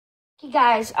Hey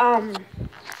guys, I'm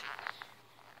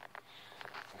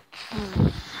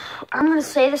gonna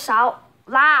say this out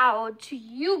loud to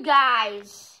you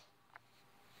guys.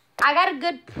 I got a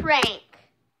good prank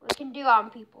we can do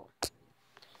on people.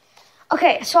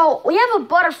 Okay, so we have a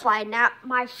butterfly net.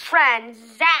 My friend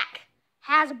Zach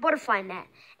has a butterfly net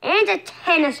and a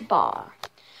tennis ball.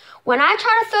 When I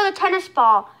try to throw the tennis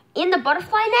ball in the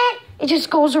butterfly net, it just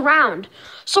goes around.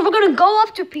 So we're gonna go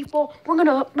up to people. We're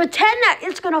gonna pretend that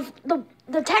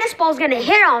the tennis ball is gonna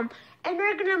hit them, and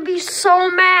they're gonna be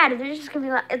so mad. They're just gonna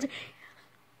be like,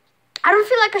 I don't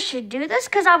feel like I should do this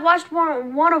because I watched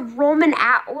one of Roman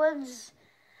Atwood's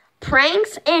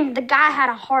pranks, and the guy had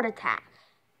a heart attack.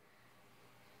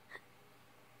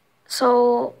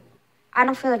 So I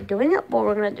don't feel like doing it, but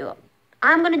we're gonna do it.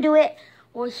 I'm gonna do it,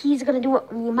 or he's gonna do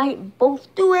it. We might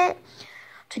both do it.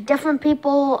 To different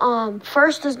people.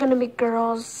 First is gonna be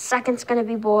girls. Second's gonna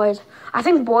be boys. I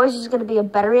think boys is gonna be a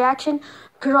better reaction.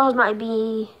 Girls might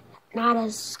be not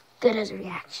as good as a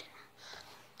reaction.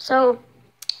 So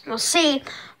we'll see.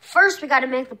 First, we gotta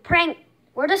make the prank.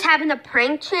 We're just having the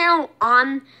prank channel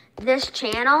on this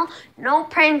channel. No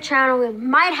prank channel. We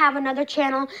might have another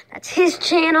channel. That's his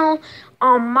channel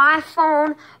on my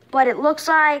phone, but it looks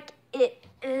like it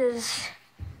is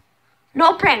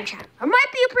no prank channel. There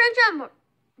might be a prank channel, but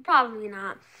probably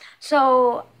not.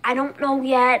 So I don't know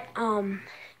yet.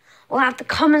 We'll have to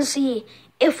come and see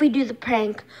if we do the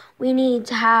prank. We need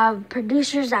to have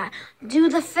producers that do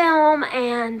the film,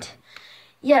 and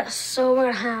yes, so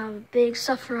we're gonna have big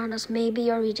stuff around us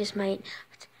maybe, or we just might.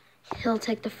 He'll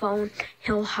take the phone,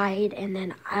 he'll hide, and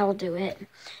then I'll do it,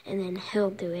 and then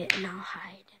he'll do it, and I'll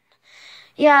hide.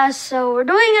 Yeah, so we're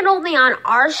doing it only on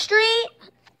our street,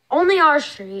 only our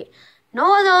street.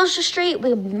 No other else street.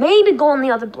 We maybe go on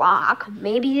the other block.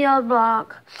 Maybe the other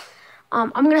block.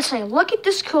 I'm going to say, look at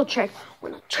this cool trick.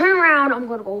 When I turn around, I'm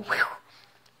going to go, whew,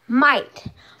 might.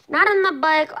 Not on the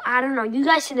bike. I don't know. You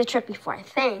guys seen the trick before, I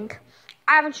think.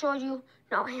 I haven't showed you.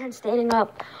 No hands standing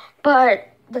up. But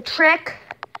the trick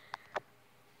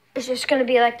is just going to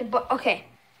be like the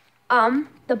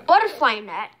butterfly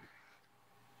net.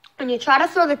 When you try to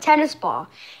throw the tennis ball,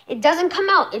 it doesn't come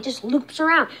out. It just loops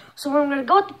around. So when we're going to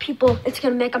go with the people, it's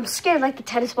going to make them scared like the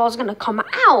tennis ball is going to come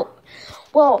out.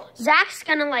 Well, Zach's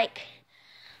going to like,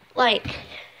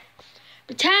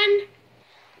 pretend.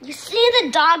 You see the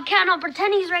dog kennel?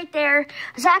 Pretend he's right there.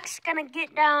 Zach's going to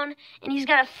get down and he's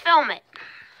going to film it.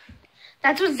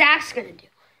 That's what Zach's going to do.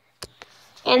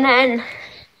 And then,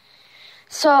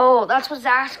 so that's what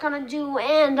Zach's going to do.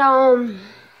 And,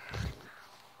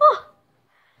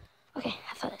 okay,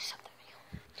 I thought I stopped the video.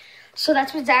 So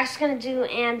that's what Zach's gonna do,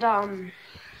 and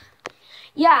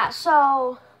yeah,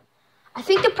 so I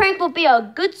think the prank will be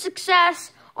a good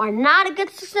success or not a good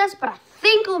success, but I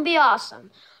think it will be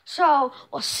awesome. So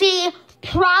we'll see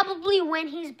probably when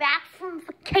he's back from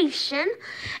vacation,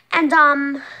 and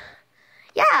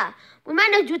yeah, we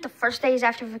might not do it the first days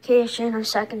after vacation or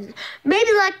second,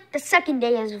 maybe like the second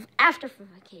day is after for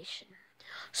vacation.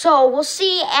 So we'll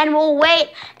see and we'll wait,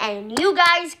 and you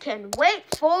guys can wait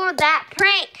for that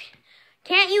prank.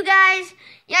 Can't you guys?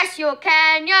 Yes, you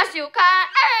can. Yes, you can.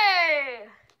 Hey!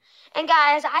 And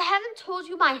guys, I haven't told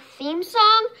you my theme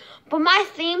song, but my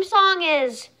theme song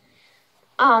is,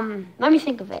 let me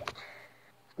think of it.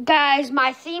 Guys,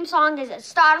 my theme song is It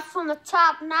Started From the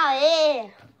Top Now. Yeah.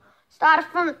 Started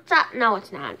from the top. No,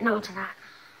 it's not. No, it's not.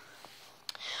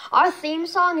 Our theme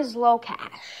song is Low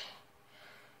Cash.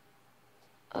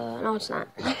 No, it's not.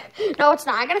 No, it's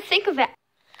not. I gotta think of it.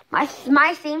 My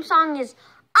theme song is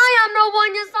I am the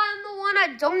one, yes, I'm the one.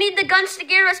 I don't need the guns to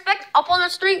get respect up on the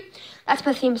street. That's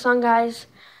my theme song, guys.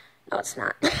 No, it's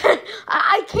not.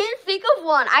 I can't think of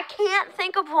one. I can't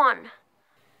think of one.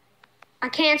 I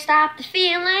can't stop the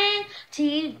feeling till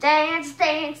you dance,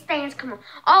 dance, dance. Come on.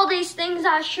 All these things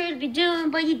I should be doing,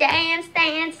 but you dance,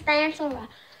 dance, dance. All right.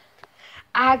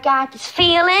 I got this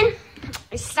feeling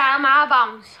inside my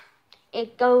bones.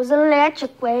 It goes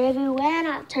electric wavy when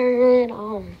I turn it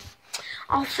on.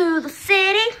 All through the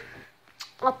city,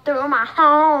 all through my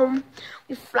home,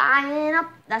 we flying up.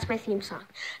 That's my theme song.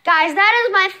 Guys, that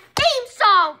is my theme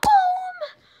song.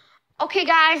 Boom! Okay,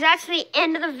 guys, that's the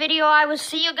end of the video. I will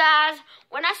see you guys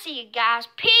when I see you guys.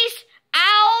 Peace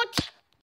out.